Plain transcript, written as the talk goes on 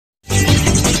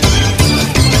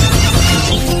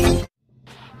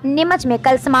नीमच में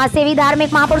कल समाजसेवी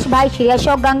धार्मिक महापुरुष भाई श्री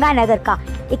अशोक गंगानगर का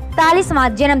 41वां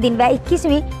जन्मदिन व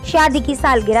 21वीं शादी की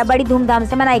सालगिरह बड़ी धूमधाम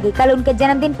से मनाई गई। कल उनके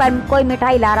जन्मदिन पर कोई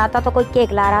मिठाई ला रहा था तो कोई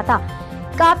केक ला रहा था।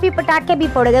 काफी पटाखे भी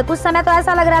फोड़े गए। कुछ समय तो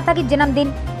ऐसा लग रहा था कि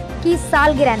जन्मदिन की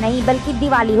सालगिरह नहीं बल्कि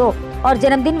दिवाली हो और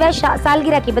जन्मदिन व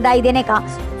सालगिरह की बधाई देने का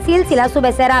सिलसिला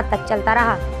सुबह से रात तक चलता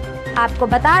रहा। आपको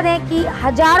बता दें कि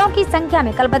हजारों की संख्या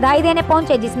में कल बधाई देने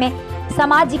पहुंचे, जिसमें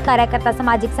सामाजिक कार्यकर्ता,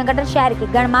 सामाजिक संगठन, शहर के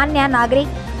गणमान्य नागरिक,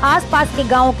 आसपास के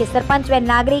गांवों के सरपंच व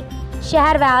नागरिक,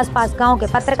 शहर व आसपास गांवों के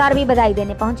पत्रकार भी बधाई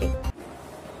देने पहुंचे।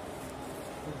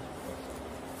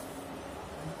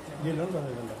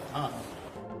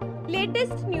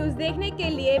 लेटेस्ट न्यूज देखने के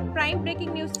लिए प्राइम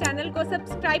ब्रेकिंग न्यूज चैनल को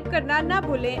सब्सक्राइब करना ना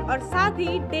भूलें और साथ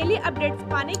ही डेली अपडेट्स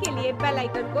पाने के लिए बेल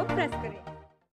आइकन को प्रेस करें।